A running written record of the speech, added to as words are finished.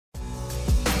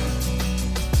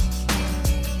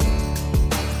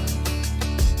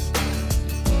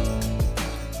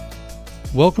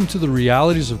Welcome to the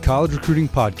Realities of College Recruiting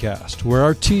podcast, where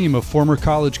our team of former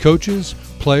college coaches,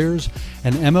 players,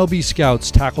 and MLB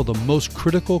scouts tackle the most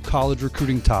critical college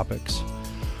recruiting topics.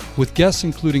 With guests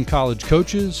including college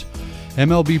coaches,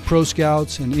 MLB pro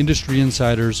scouts, and industry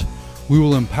insiders, we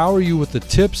will empower you with the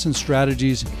tips and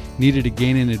strategies needed to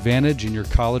gain an advantage in your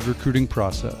college recruiting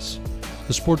process.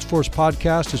 The Sports Force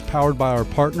podcast is powered by our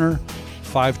partner,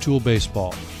 5-Tool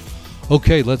Baseball.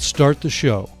 Okay, let's start the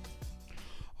show.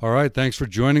 All right, thanks for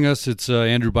joining us. It's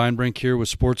Andrew Beinbrink here with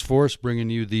Sports Force, bringing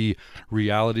you the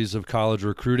Realities of College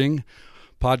Recruiting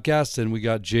podcast, and we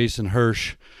got Jason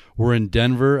Hirsh. We're in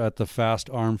Denver at the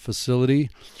Fast Arm facility.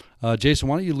 Jason,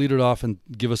 why don't you lead it off and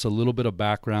give us a little bit of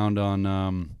background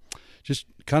on just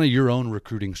kind of your own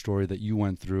recruiting story that you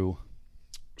went through?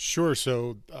 Sure.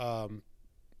 So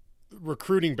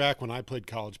recruiting back when I played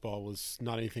college ball was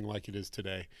not anything like it is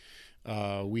today.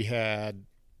 We had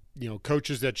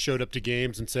coaches that showed up to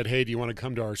games and said, "Hey, do you want to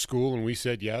come to our school?" And we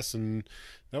said yes, and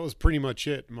that was pretty much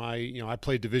it. I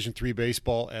played Division III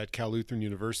baseball at Cal Lutheran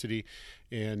University,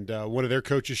 and one of their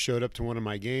coaches showed up to one of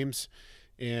my games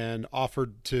and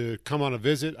offered to come on a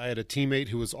visit. I had a teammate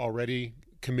who was already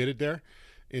committed there,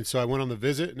 and so I went on the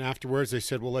visit, and afterwards they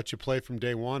said, "We'll let you play from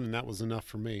day one," and that was enough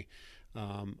for me.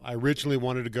 I originally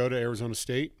wanted to go to Arizona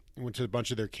State. I went to a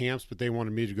bunch of their camps, but they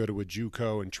wanted me to go to a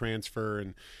JUCO and transfer,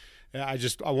 and I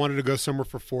wanted to go somewhere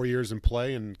for 4 years and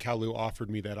play, and Cal-Lu offered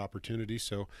me that opportunity.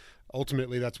 So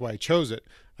ultimately, that's why I chose it.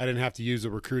 I didn't have to use a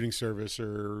recruiting service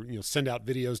or send out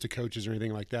videos to coaches or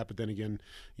anything like that. But then again,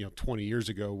 20 years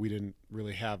ago, we didn't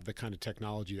really have the kind of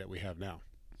technology that we have now.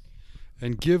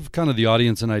 And give kind of the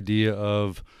audience an idea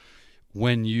of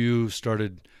when you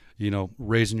started,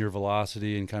 raising your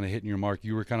velocity and kind of hitting your mark.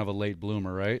 You were kind of a late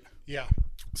bloomer, right? Yeah.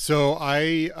 So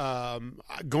I,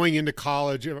 going into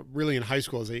college, really in high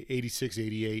school, I was 86,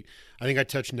 88. I think I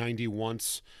touched 90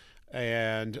 once.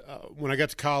 And when I got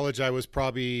to college, I was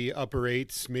probably upper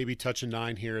eights, maybe touching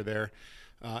 9 here or there.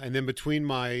 And then between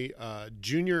my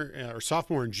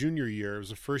sophomore and junior year, it was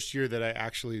the first year that I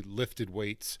actually lifted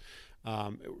weights.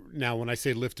 Now, when I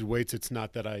say lifted weights, it's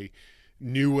not that I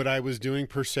knew what I was doing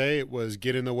per se. It was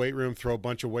get in the weight room, throw a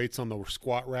bunch of weights on the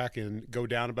squat rack, and go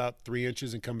down about 3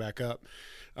 inches and come back up.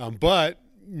 But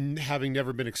having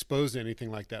never been exposed to anything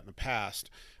like that in the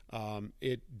past,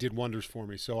 it did wonders for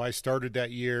me. So I started that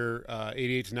year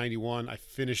 88 to 91. I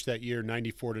finished that year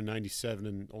 94 to 97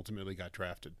 and ultimately got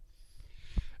drafted.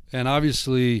 And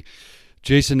obviously,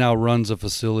 Jason now runs a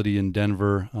facility in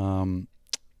Denver.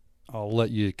 I'll let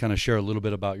you kind of share a little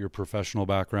bit about your professional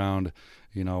background,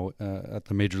 at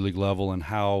the major league level, and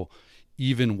how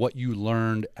even what you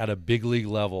learned at a big league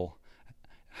level,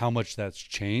 how much that's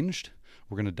changed.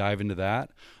 We're going to dive into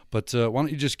that. But why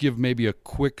don't you just give maybe a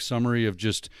quick summary of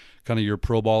just kind of your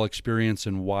pro ball experience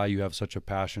and why you have such a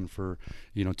passion for,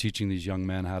 teaching these young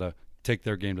men how to take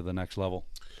their game to the next level?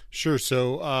 Sure.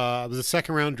 So I was a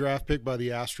second-round draft pick by the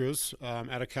Astros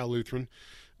out of Cal Lutheran.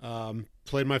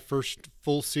 Played my first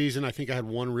full season. I think I had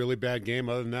one really bad game.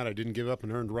 Other than that, I didn't give up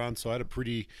and earned runs. So I had a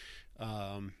pretty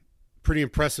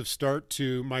impressive start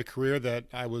to my career that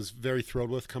I was very thrilled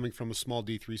with, coming from a small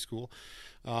D3 school.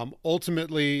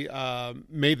 Ultimately,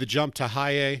 made the jump to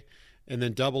high A and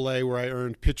then double A, where I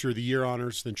earned Pitcher of the Year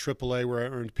honors, then triple A, where I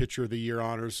earned Pitcher of the Year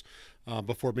honors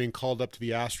before being called up to the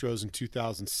Astros in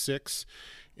 2006.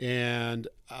 And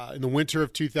in the winter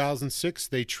of 2006,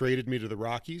 they traded me to the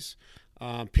Rockies.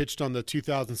 Pitched on the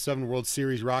 2007 World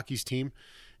Series Rockies team.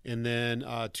 And then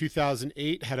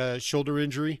 2008, had a shoulder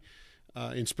injury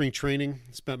in spring training.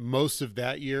 Spent most of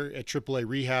that year at AAA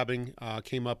rehabbing.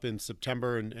 Came up in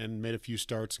September and made a few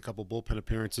starts, a couple bullpen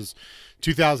appearances.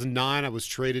 2009, I was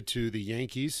traded to the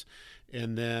Yankees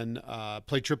and then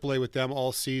played AAA with them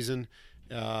all season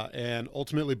and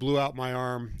ultimately blew out my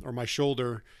arm or my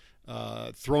shoulder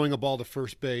throwing a ball to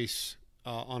first base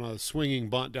on a swinging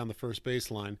bunt down the first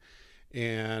baseline.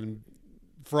 And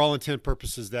for all intent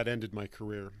purposes, that ended my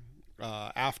career.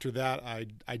 After that,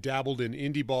 I dabbled in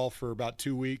indie ball for about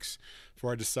 2 weeks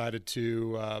before I decided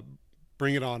to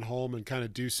bring it on home and kind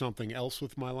of do something else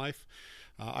with my life.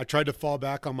 I tried to fall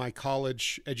back on my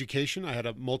college education. I had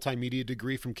a multimedia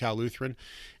degree from Cal Lutheran.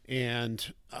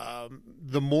 And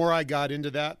the more I got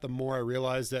into that, the more I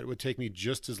realized that it would take me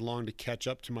just as long to catch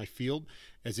up to my field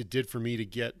as it did for me to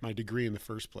get my degree in the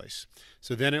first place.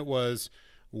 So then it was,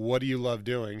 what do you love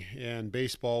doing? And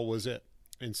baseball was it.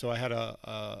 And so I had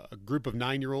a group of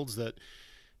 9-year-olds that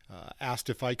asked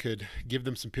if I could give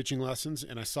them some pitching lessons,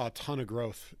 and I saw a ton of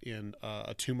growth in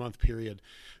a 2-month period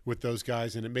with those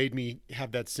guys, and it made me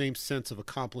have that same sense of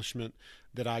accomplishment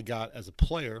that I got as a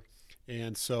player.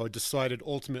 And so I decided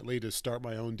ultimately to start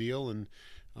my own deal, and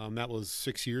That was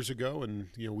 6 years ago, and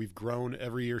we've grown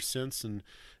every year since. And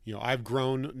I've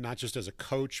grown not just as a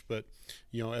coach, but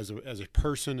as a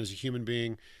person, as a human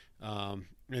being, and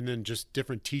then just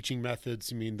different teaching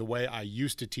methods. I mean, the way I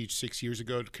used to teach 6 years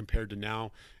ago compared to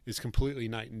now is completely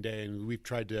night and day. And we've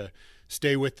tried to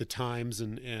stay with the times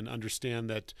and understand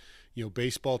that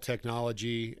baseball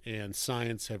technology and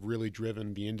science have really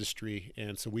driven the industry,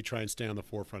 and so we try and stay on the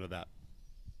forefront of that.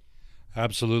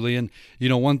 Absolutely. And,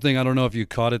 one thing, I don't know if you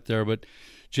caught it there, but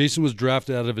Jason was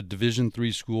drafted out of a Division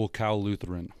III school, Cal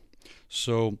Lutheran.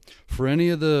 So for any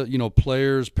of the,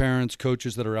 players, parents,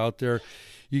 coaches that are out there,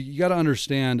 you got to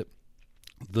understand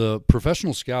the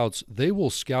professional scouts, they will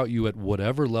scout you at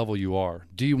whatever level you are,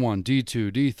 D1,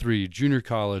 D2, D3, junior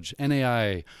college,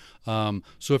 NAIA.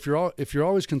 So if you're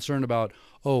always concerned about,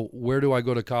 where do I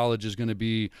go to college is going to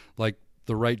be like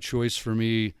the right choice for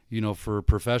me, for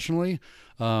professionally,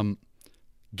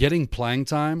 getting playing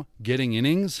time, getting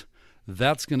innings,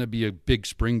 that's going to be a big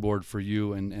springboard for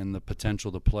you and the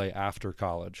potential to play after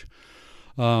college.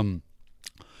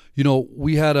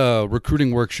 We had a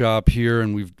recruiting workshop here,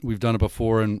 and we've done it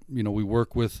before, and we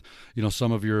work with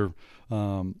some of your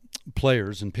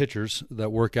players and pitchers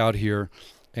that work out here.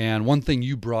 And one thing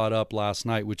you brought up last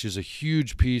night, which is a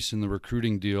huge piece in the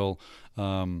recruiting deal,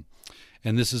 and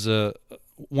this is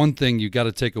one thing you got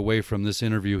to take away from this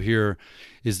interview here,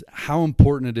 is how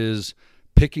important it is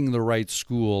picking the right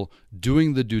school,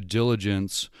 doing the due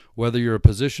diligence, whether you're a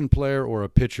position player or a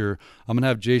pitcher. I'm going to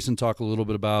have Jason talk a little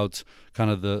bit about kind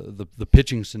of the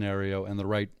pitching scenario and the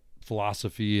right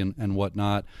philosophy and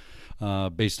whatnot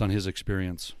based on his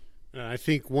experience. I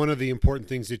think one of the important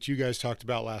things that you guys talked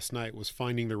about last night was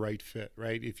finding the right fit,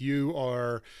 right? If you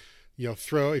are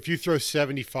if you throw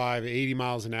 75, 80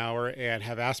 miles an hour and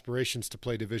have aspirations to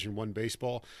play Division I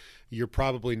baseball, you're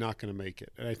probably not going to make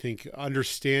it. And I think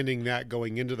understanding that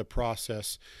going into the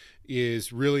process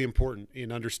is really important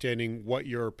in understanding what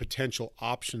your potential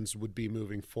options would be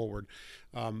moving forward.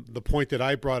 The point that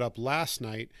I brought up last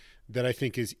night that I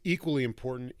think is equally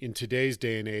important in today's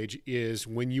day and age is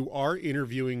when you are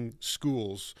interviewing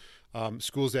schools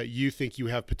that you think you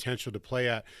have potential to play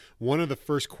at, one of the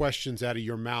first questions out of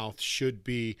your mouth should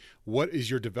be, what is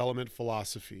your development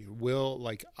philosophy?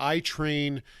 I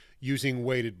train using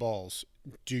weighted balls.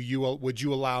 Would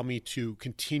you allow me to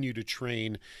continue to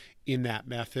train in that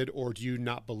method, or do you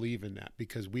not believe in that?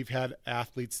 Because we've had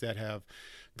athletes that have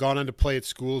gone on to play at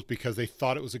schools because they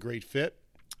thought it was a great fit,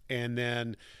 and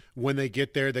then when they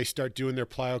get there, they start doing their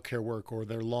plyo care work or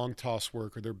their long toss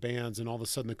work or their bands, and all of a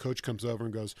sudden the coach comes over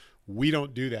and goes, we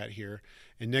don't do that here.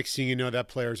 And next thing you know, that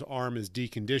player's arm is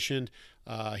deconditioned.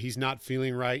 He's not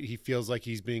feeling right. He feels like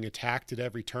he's being attacked at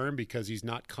every turn because he's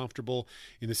not comfortable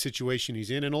in the situation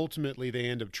he's in. And ultimately, they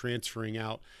end up transferring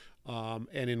out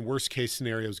and in worst case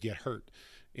scenarios get hurt.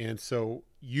 And so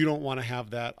you don't want to have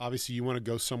that. Obviously, you want to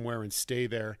go somewhere and stay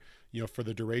there, for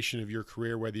the duration of your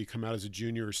career, whether you come out as a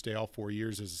junior or stay all 4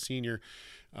 years as a senior.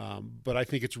 But I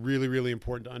think it's really, really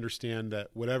important to understand that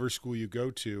whatever school you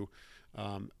go to,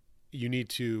 you need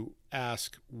to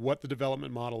ask what the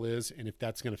development model is and if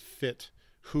that's going to fit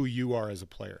who you are as a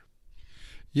player.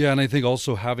 Yeah, and I think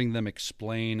also having them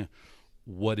explain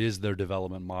what is their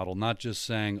development model, not just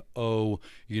saying,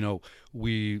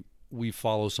 we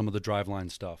follow some of the driveline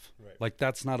stuff. Right. Like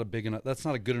that's not a good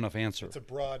enough answer. It's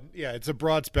a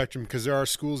broad spectrum, because there are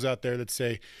schools out there that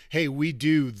say, hey, we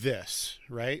do this,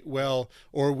 right? Well,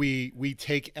 or we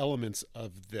take elements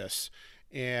of this.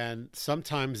 And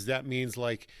sometimes that means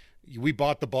like we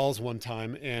bought the balls one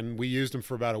time and we used them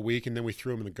for about a week and then we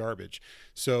threw them in the garbage.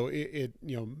 So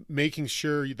making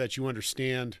sure that you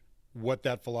understand what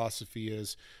that philosophy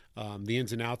is, the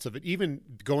ins and outs of it, even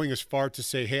going as far to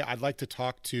say, hey, I'd like to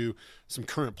talk to some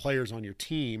current players on your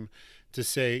team to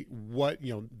say what,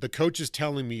 the coach is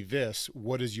telling me this,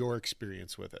 what is your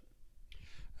experience with it?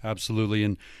 Absolutely.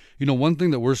 And, one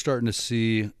thing that we're starting to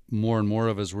see more and more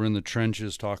of as we're in the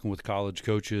trenches talking with college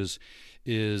coaches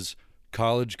is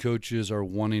college coaches are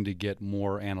wanting to get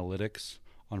more analytics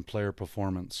on player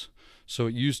performance. So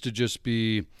it used to just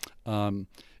be,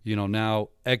 now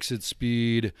exit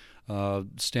speed,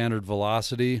 standard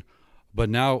velocity, but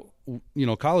now,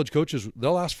 college coaches,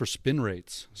 they'll ask for spin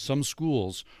rates. Some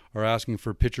schools are asking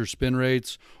for pitcher spin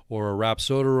rates or a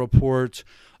Rapsodo report.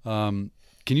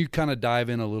 Can you kind of dive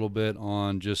in a little bit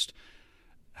on just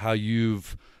how you're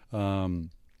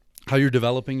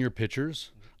developing your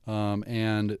pitchers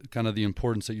and kind of the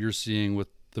importance that you're seeing with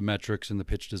the metrics and the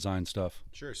pitch design stuff?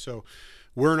 Sure. So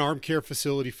we're an arm care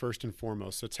facility first and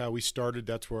foremost. That's how we started.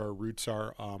 That's where our roots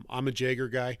are. I'm a Jaeger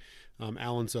guy.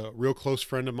 Alan's a real close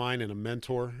friend of mine and a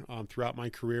mentor throughout my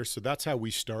career. So that's how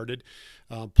we started.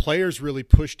 Players really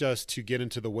pushed us to get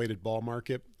into the weighted ball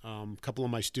market. A couple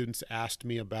of my students asked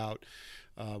me about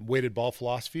weighted ball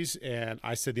philosophies, and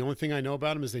I said the only thing I know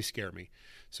about them is they scare me.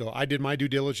 So I did my due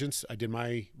diligence. I did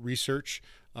my research.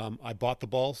 I bought the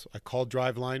balls. I called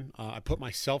Driveline. I put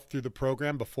myself through the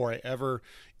program before I ever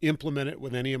implement it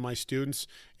with any of my students,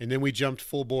 and then we jumped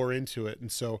full bore into it.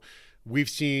 And so we've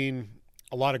seen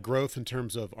a lot of growth in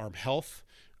terms of arm health,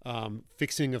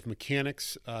 fixing of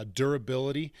mechanics,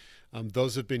 durability.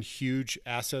 Those have been huge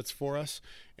assets for us.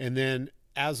 And then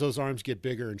as those arms get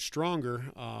bigger and stronger,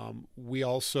 we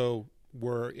also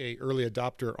were a early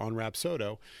adopter on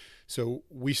Rapsodo. So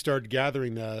we started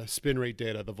gathering the spin rate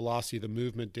data, the velocity, the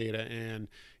movement data, and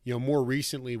more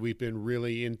recently we've been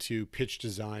really into pitch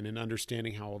design and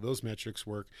understanding how all those metrics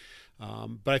work.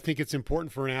 But I think it's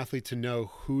important for an athlete to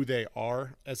know who they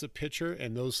are as a pitcher,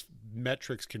 and those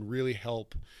metrics can really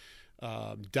help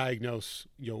diagnose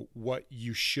what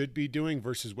you should be doing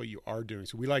versus what you are doing.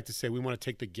 So we like to say we want to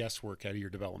take the guesswork out of your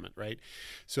development, right?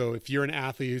 So if you're an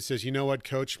athlete who says, you know what,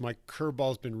 coach, my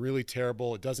curveball's been really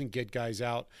terrible, it doesn't get guys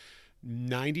out.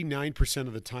 99%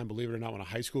 of the time, believe it or not, when a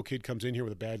high school kid comes in here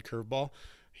with a bad curveball,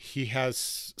 he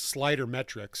has slider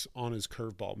metrics on his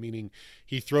curveball, meaning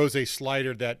he throws a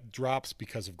slider that drops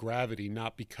because of gravity,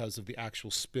 not because of the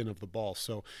actual spin of the ball.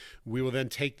 So we will then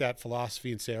take that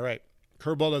philosophy and say, all right,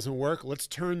 curveball doesn't work, let's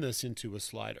turn this into a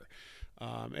slider.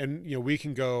 And we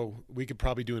could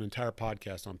probably do an entire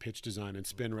podcast on pitch design and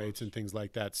spin rates and things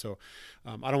like that. So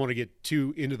I don't want to get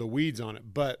too into the weeds on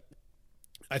it, but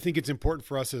I think it's important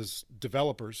for us as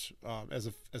developers, as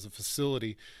a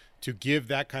facility, to give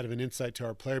that kind of an insight to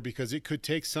our player, because it could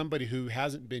take somebody who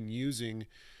hasn't been using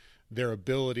their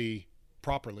ability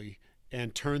properly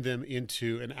and turn them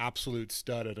into an absolute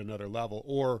stud at another level.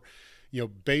 Or,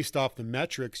 based off the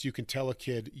metrics, you can tell a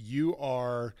kid you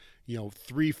are,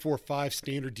 3, 4, 5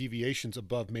 standard deviations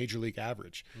above major league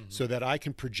average, so that I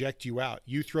can project you out.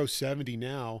 You throw 70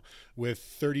 now with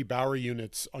 30 Bauer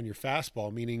units on your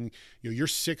fastball, meaning you're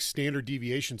 6 standard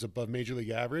deviations above major league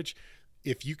average.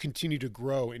 If you continue to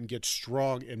grow and get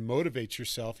strong and motivate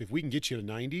yourself, if we can get you to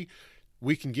 90,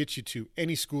 we can get you to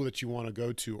any school that you want to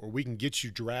go to, or we can get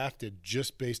you drafted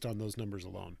just based on those numbers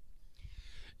alone.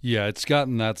 Yeah, it's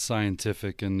gotten that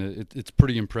scientific, and it's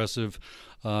pretty impressive.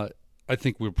 I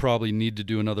think we'll probably need to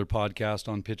do another podcast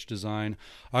on pitch design.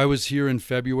 I was here in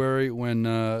February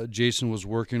when Jason was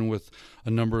working with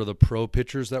a number of the pro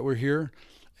pitchers that were here,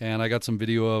 and I got some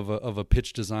video of a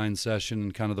pitch design session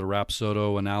and kind of the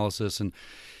Rapsodo analysis, and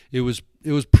it was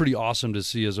pretty awesome to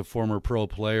see as a former pro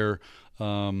player,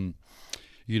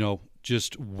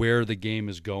 just where the game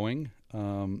is going,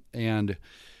 and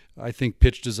I think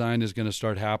pitch design is going to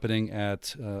start happening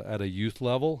at a youth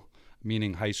level,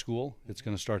 meaning high school. It's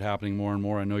going to start happening more and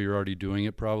more. I know you're already doing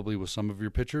it probably with some of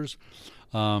your pitchers.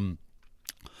 But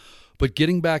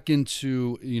getting back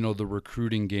into, the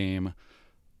recruiting game,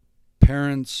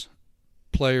 parents,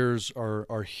 players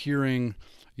are hearing,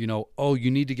 oh,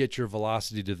 you need to get your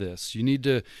velocity to this. You need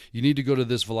to go to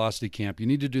this velocity camp. You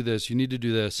need to do this. You need to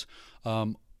do this.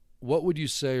 What would you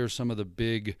say are some of the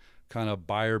big kind of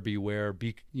buyer beware,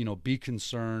 be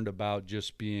concerned about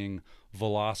just being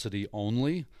velocity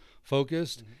only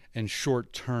focused and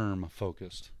short-term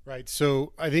focused? Right.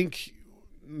 So I think,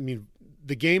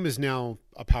 the game is now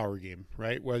a power game,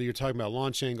 right? Whether you're talking about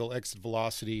launch angle, exit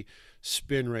velocity,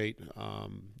 spin rate,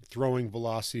 throwing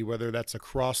velocity, whether that's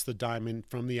across the diamond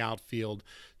from the outfield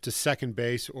to second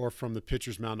base or from the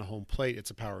pitcher's mound to home plate, it's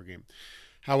a power game.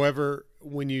 However,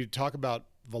 when you talk about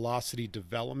velocity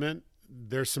development,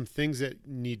 there's some things that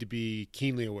need to be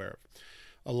keenly aware of.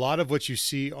 A lot of what you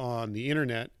see on the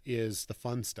internet is the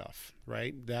fun stuff,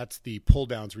 right? That's the pull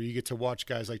downs where you get to watch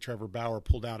guys like Trevor Bauer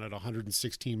pull down at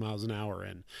 116 miles an hour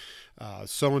and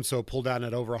so-and-so pull down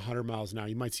at over 100 miles an hour.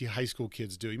 You might see high school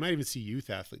kids do it. You might even see youth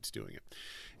athletes doing it.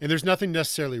 And there's nothing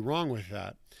necessarily wrong with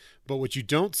that. But what you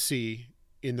don't see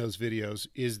in those videos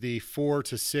is the 4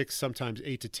 to 6, sometimes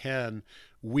 8 to 10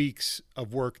 weeks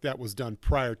of work that was done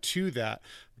prior to that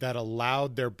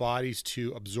allowed their bodies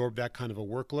to absorb that kind of a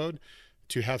workload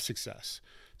to have success.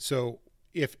 So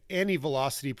if any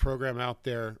velocity program out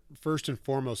there, first and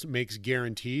foremost, makes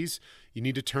guarantees, you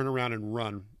need to turn around and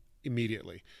run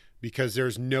immediately, because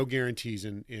there's no guarantees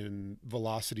in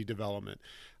velocity development.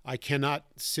 I cannot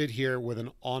sit here with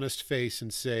an honest face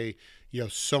and say,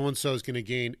 so-and-so is going to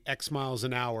gain X miles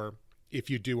an hour if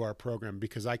you do our program,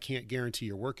 because I can't guarantee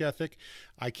your work ethic.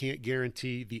 I can't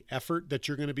guarantee the effort that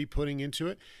you're going to be putting into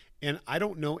it. and I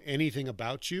don't know anything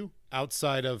about you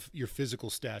outside of your physical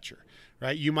stature,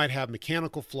 right? You might have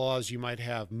mechanical flaws, you might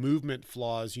have movement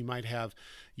flaws, you might have,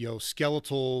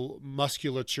 skeletal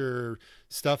musculature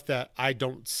stuff that I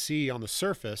don't see on the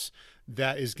surface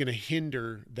that is going to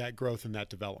hinder that growth and that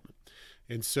development.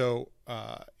 And so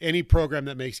any program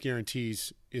that makes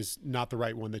guarantees is not the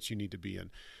right one that you need to be in.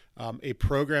 A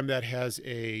program that has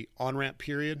a on-ramp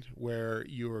period where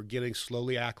you are getting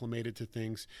slowly acclimated to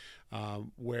things,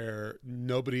 where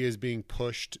nobody is being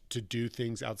pushed to do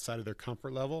things outside of their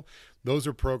comfort level, those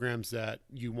are programs that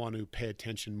you want to pay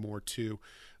attention more to.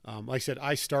 Like I said,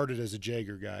 I started as a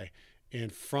Jaeger guy,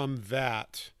 and from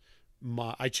that,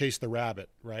 I chased the rabbit,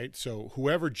 right? So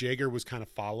whoever Jaeger was kind of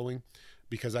following,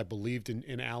 because I believed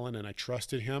in Alan and I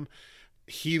trusted him,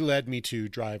 he led me to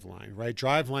Driveline, right?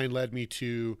 Driveline led me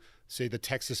to, say, the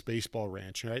Texas Baseball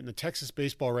Ranch, right? And the Texas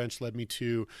Baseball Ranch led me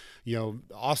to,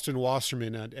 Austin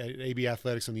Wasserman at AB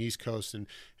Athletics on the East Coast. And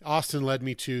Austin led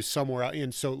me to somewhere out.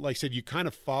 And so, like I said, you kind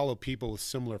of follow people with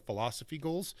similar philosophy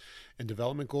goals and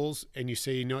development goals. And you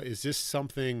say, is this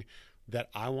something that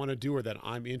I want to do or that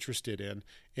I'm interested in?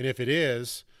 And if it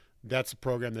is, that's a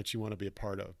program that you want to be a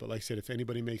part of. But like I said, if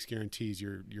anybody makes guarantees,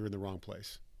 you're in the wrong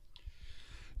place.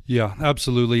 Yeah,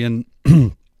 absolutely. And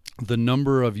the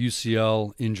number of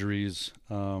UCL injuries,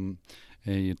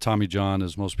 Tommy John,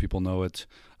 as most people know it,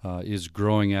 is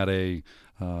growing at a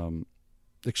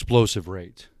explosive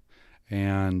rate.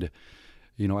 And,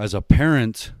 as a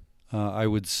parent, I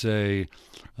would say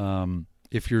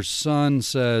if your son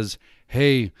says,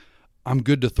 hey, I'm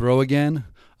good to throw again,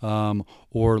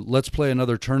 or let's play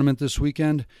another tournament this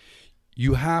weekend,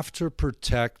 you have to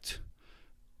protect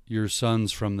your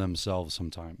sons from themselves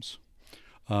sometimes.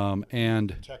 And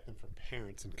protect them from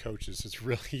parents and coaches. It's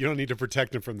really, you don't need to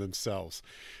protect them from themselves.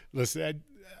 Listen,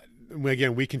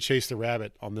 again, we can chase the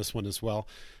rabbit on this one as well.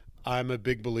 I'm a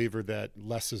big believer that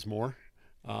less is more.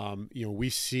 We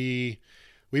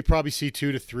probably see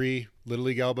 2 to 3 Little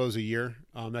League elbows a year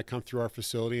that come through our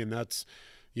facility, and that's,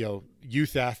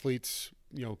 youth athletes,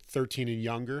 13 and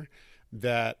younger,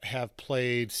 that have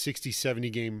played 60, 70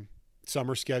 game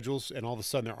summer schedules, and all of a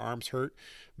sudden their arms hurt.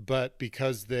 But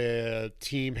because the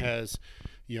team has,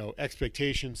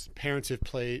 expectations, parents have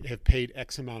paid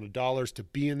X amount of dollars to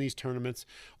be in these tournaments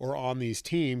or on these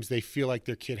teams, they feel like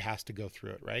their kid has to go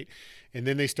through it, right? And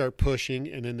then they start pushing,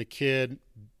 and then the kid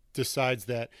decides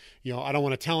that, I don't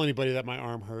want to tell anybody that my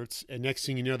arm hurts. And next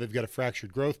thing you know, they've got a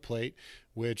fractured growth plate,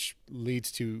 which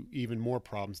leads to even more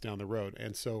problems down the road.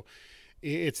 And so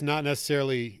it's not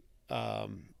necessarily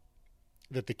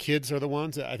that the kids are the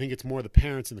ones. I think it's more the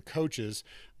parents and the coaches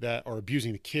that are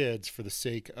abusing the kids for the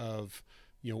sake of,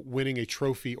 winning a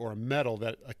trophy or a medal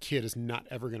that a kid is not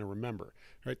ever going to remember,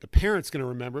 right? The parent's going to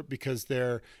remember it because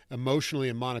they're emotionally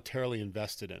and monetarily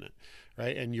invested in it,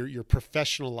 right? And you're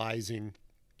professionalizing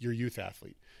your youth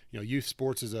athlete. Youth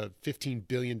sports is a $15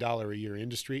 billion a year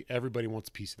industry. Everybody wants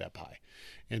a piece of that pie.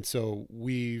 And so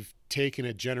we've taken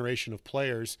a generation of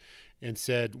players and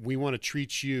said, we want to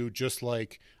treat you just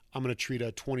like I'm going to treat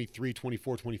a 23,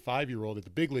 24, 25-year-old at the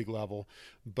big league level,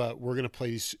 but we're going to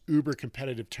play these uber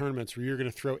competitive tournaments where you're going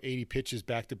to throw 80 pitches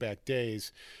back-to-back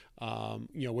days,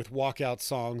 with walkout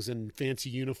songs and fancy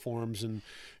uniforms and,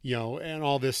 and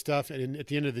all this stuff. And at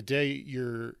the end of the day,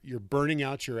 you're burning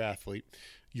out your athlete.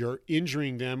 You're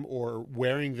injuring them or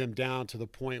wearing them down to the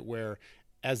point where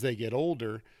as they get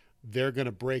older, they're going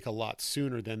to break a lot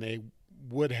sooner than they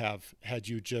would have had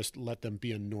you just let them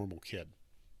be a normal kid.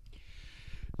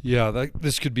 Yeah,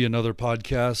 this could be another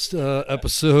podcast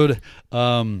episode.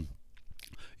 Along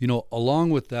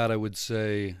with that, I would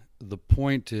say the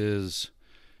point is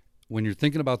when you're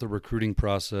thinking about the recruiting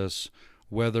process,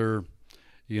 whether,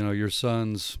 your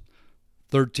son's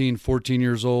 13, 14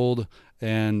 years old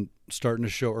and starting to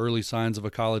show early signs of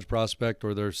a college prospect,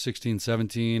 or they're 16,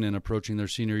 17 and approaching their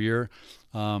senior year,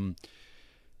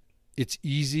 it's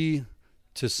easy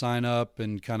to sign up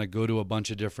and kind of go to a bunch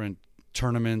of different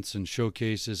tournaments and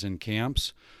showcases and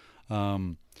camps.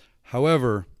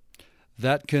 However,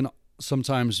 that can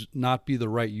sometimes not be the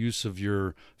right use of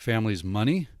your family's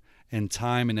money and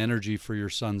time and energy for your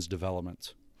son's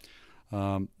development.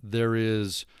 There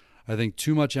is, I think,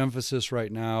 too much emphasis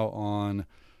right now on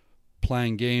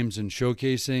playing games and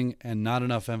showcasing, and not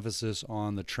enough emphasis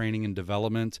on the training and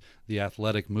development, the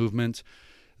athletic movement,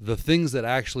 the things that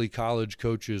actually college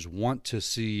coaches want to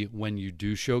see when you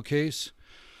do showcase.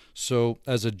 So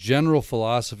as a general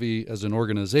philosophy, as an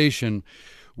organization,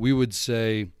 we would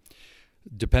say,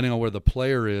 depending on where the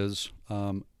player is,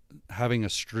 having a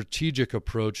strategic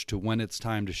approach to when it's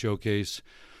time to showcase,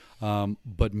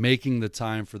 but making the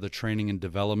time for the training and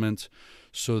development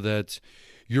so that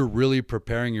you're really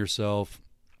preparing yourself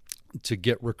to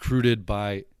get recruited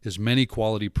by as many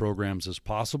quality programs as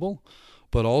possible,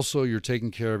 but also you're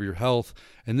taking care of your health.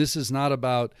 And this is not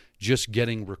about just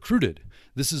getting recruited.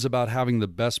 This is about having the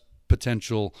best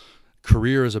potential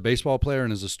career as a baseball player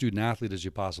and as a student athlete as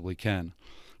you possibly can.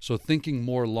 So thinking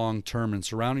more long-term and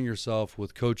surrounding yourself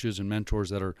with coaches and mentors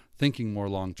that are thinking more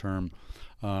long-term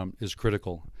is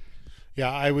critical. Yeah,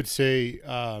 I would say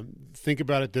think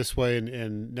about it this way,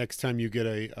 and next time you get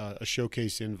a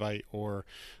showcase invite or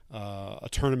a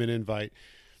tournament invite,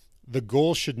 the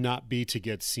goal should not be to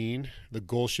get seen. The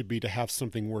goal should be to have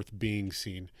something worth being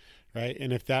seen, right?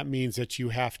 And if that means that you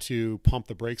have to pump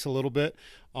the brakes a little bit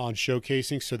on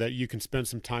showcasing so that you can spend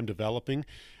some time developing,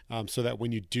 so that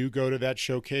when you do go to that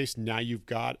showcase, now you've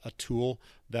got a tool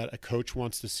that a coach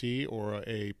wants to see or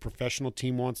a professional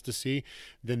team wants to see,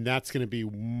 then that's going to be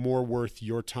more worth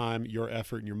your time, your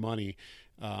effort, and your money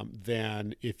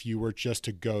than if you were just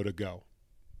to go.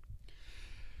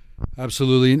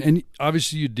 Absolutely. And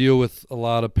obviously you deal with a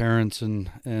lot of parents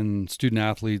and student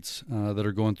athletes that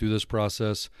are going through this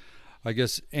process. I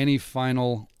guess any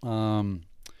final kind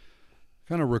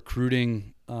of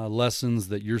recruiting lessons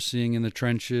that you're seeing in the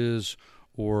trenches,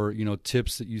 or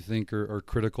tips that you think are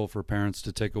critical for parents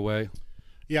to take away?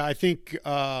 Yeah, I think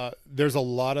there's a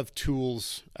lot of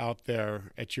tools out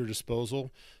there at your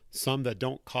disposal, some that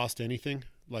don't cost anything,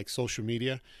 like social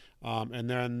media. And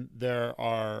then there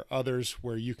are others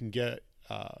where you can get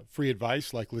free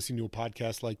advice, like listening to a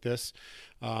podcast like this,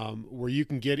 where you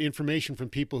can get information from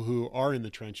people who are in the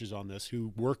trenches on this,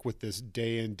 who work with this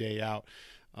day in, day out.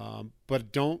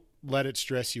 But don't let it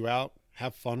stress you out.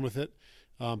 Have fun with it,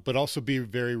 but also be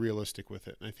very realistic with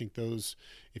it. And I think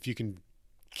if you can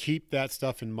keep that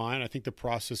stuff in mind, I think the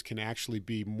process can actually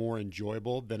be more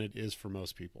enjoyable than it is for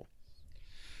most people.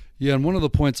 Yeah, and one of the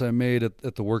points I made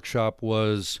at the workshop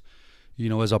was,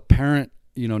 as a parent,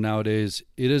 nowadays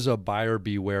it is a buyer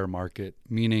beware market,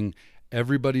 meaning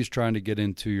everybody's trying to get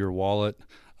into your wallet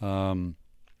and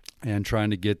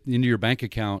trying to get into your bank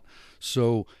account.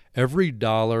 So every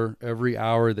dollar, every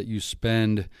hour that you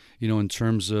spend, in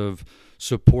terms of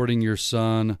supporting your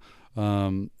son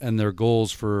and their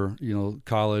goals for,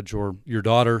 college, or your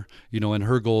daughter, and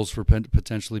her goals for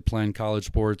potentially playing college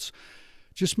sports,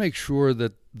 just make sure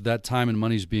that that time and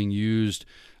money is being used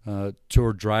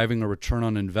toward driving a return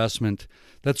on investment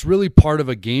that's really part of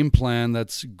a game plan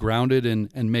that's grounded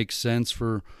and makes sense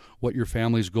for what your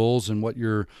family's goals and what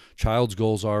your child's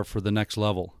goals are for the next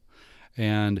level.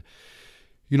 And,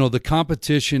 the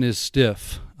competition is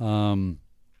stiff. I'm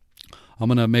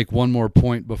going to make one more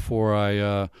point before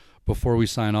we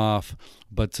sign off,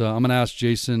 but I'm going to ask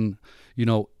Jason,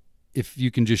 if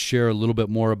you can just share a little bit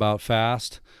more about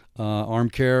FAST Arm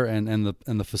Care and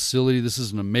the facility. This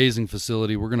is an amazing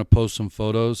facility. We're going to post some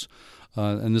photos,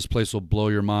 and this place will blow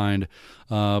your mind.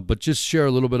 But just share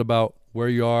a little bit about where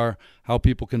you are, how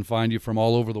people can find you from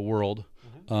all over the world,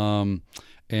 and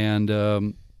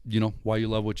why you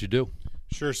love what you do.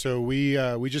 Sure. So we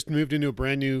just moved into a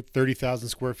brand new 30,000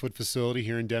 square foot facility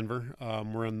here in Denver.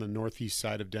 We're on the northeast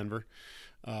side of Denver,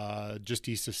 just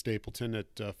east of Stapleton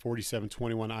at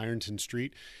 4721 Ironton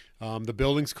Street. The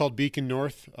building's called Beacon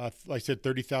North. Like I said,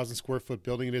 30,000 square foot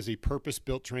building. It is a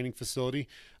purpose-built training facility.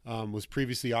 Was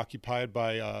previously occupied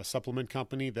by a supplement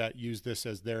company that used this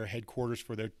as their headquarters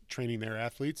for their training their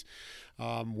athletes.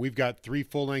 We've got 3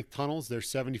 full-length tunnels. They're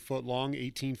 70 foot long,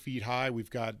 18 feet high. We've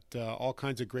got all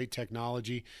kinds of great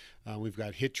technology. We've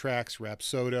got hit tracks,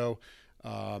 Rapsodo,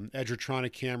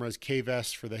 Edgertronic cameras,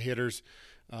 K-Vest for the hitters,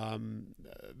 the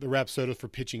Rapsodo for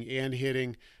pitching and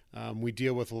hitting. We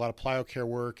deal with a lot of plyo-care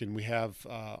work, and we have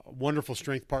wonderful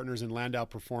strength partners in Landau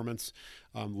Performance,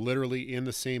 literally in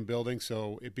the same building.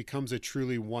 So it becomes a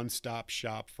truly one-stop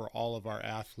shop for all of our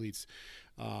athletes.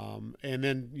 And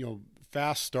then,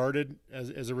 FAST started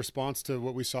as a response to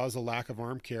what we saw as a lack of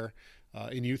arm care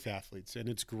in youth athletes, and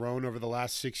it's grown over the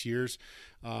last 6 years.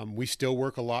 We still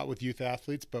work a lot with youth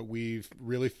athletes, but we've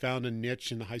really found a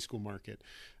niche in the high school market.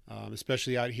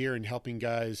 Especially out here, and helping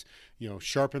guys,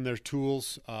 sharpen their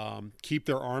tools, keep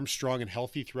their arms strong and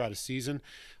healthy throughout a season.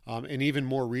 And even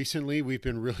more recently, we've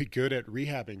been really good at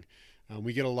rehabbing.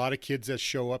 We get a lot of kids that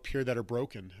show up here that are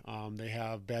broken. They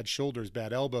have bad shoulders,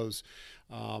 bad elbows.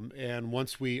 And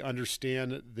once we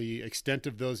understand the extent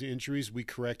of those injuries, we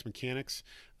correct mechanics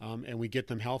and we get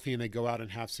them healthy, and they go out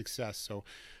and have success. So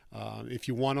if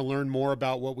you want to learn more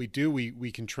about what we do,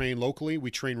 we can train locally.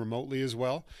 We train remotely as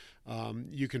well.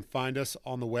 You can find us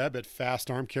on the web at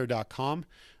fastarmcare.com.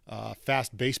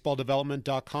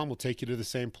 Fastbaseballdevelopment.com will take you to the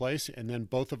same place. And then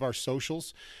both of our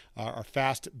socials are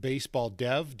Fast Baseball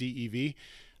Dev, DEV.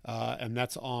 and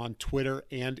that's on Twitter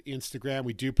and Instagram.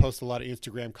 We do post a lot of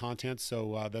Instagram content,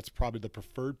 so that's probably the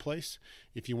preferred place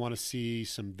if you want to see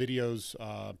some videos,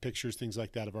 pictures, things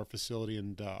like that of our facility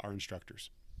and our instructors.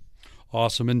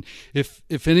 Awesome. And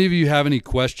if any of you have any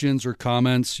questions or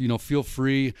comments, feel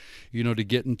free, to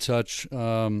get in touch.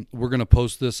 We're going to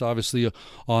post this obviously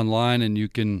online,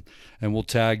 and we'll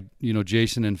tag,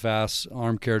 Jason and Fast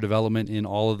Arm Care Development in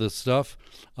all of this stuff.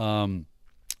 And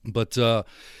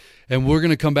we're going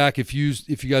to come back if you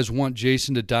guys want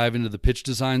Jason to dive into the pitch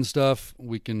design stuff,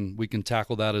 we can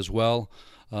tackle that as well.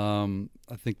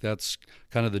 I think that's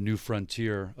kind of the new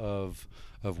frontier of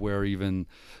where even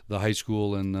the high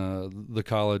school and the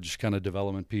college kind of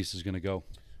development piece is going to go.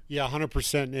 Yeah,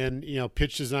 100%. And,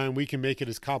 pitch design, we can make it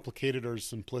as complicated or as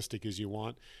simplistic as you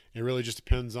want. It really just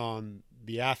depends on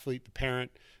the athlete, the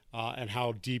parent, and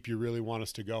how deep you really want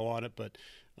us to go on it. But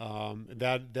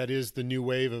that is the new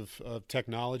wave of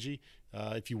technology.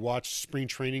 If you watched spring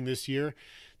training this year,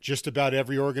 just about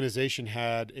every organization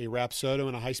had a Rapsodo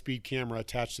and a high-speed camera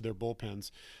attached to their bullpens.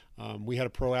 We had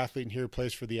a pro athlete in here who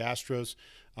plays for the Astros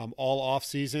all off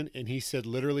season, and he said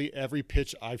literally every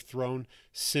pitch I've thrown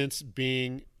since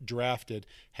being drafted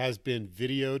has been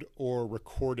videoed or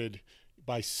recorded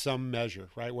by some measure,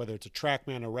 right? Whether it's a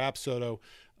TrackMan, a Rapsodo,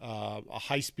 a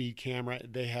high-speed camera,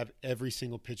 they have every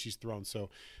single pitch he's thrown. So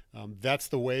that's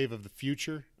the wave of the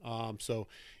future.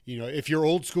 If you're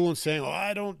old school and saying,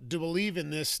 I don't believe in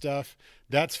this stuff,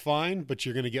 that's fine, but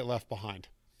you're going to get left behind.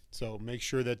 So make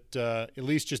sure that at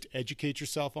least just educate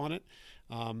yourself on it.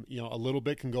 A little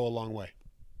bit can go a long way.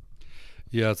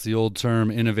 Yeah, it's the old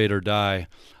term, innovate or die.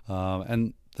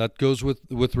 And that goes with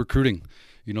recruiting.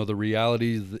 The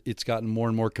reality, it's gotten more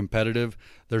and more competitive.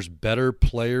 There's better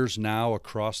players now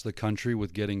across the country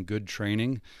with getting good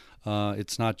training.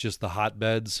 It's not just the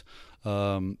hotbeds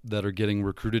that are getting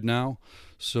recruited now.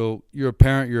 So you're a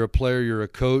parent, you're a player, you're a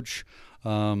coach.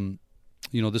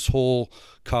 This whole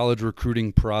college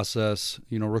recruiting process,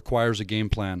 requires a game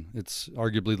plan. It's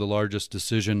arguably the largest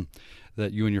decision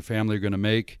that you and your family are going to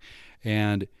make.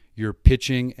 And your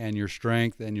pitching and your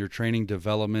strength and your training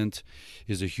development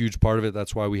is a huge part of it.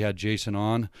 That's why we had Jason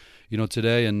on,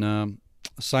 today. And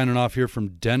signing off here from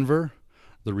Denver,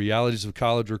 the realities of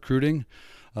college recruiting.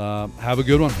 Have a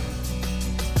good one.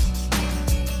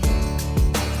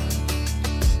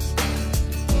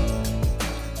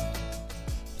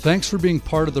 Thanks for being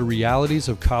part of the Realities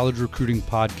of College Recruiting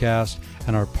podcast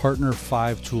and our partner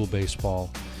 5-Tool Baseball.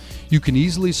 You can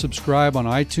easily subscribe on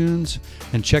iTunes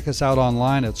and check us out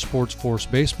online at Sports Force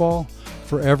Baseball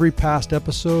for every past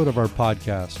episode of our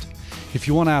podcast. If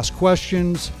you want to ask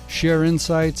questions, share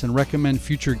insights, and recommend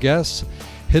future guests,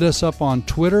 hit us up on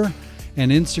Twitter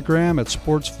and Instagram at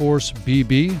Sports Force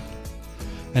BB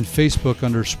and Facebook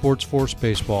under Sports Force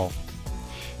Baseball.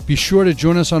 Be sure to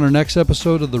join us on our next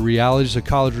episode of the Realities of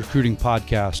College Recruiting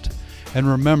podcast. And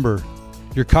remember,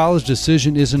 your college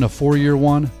decision isn't a 4-year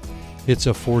one, it's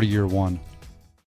a 40-year one.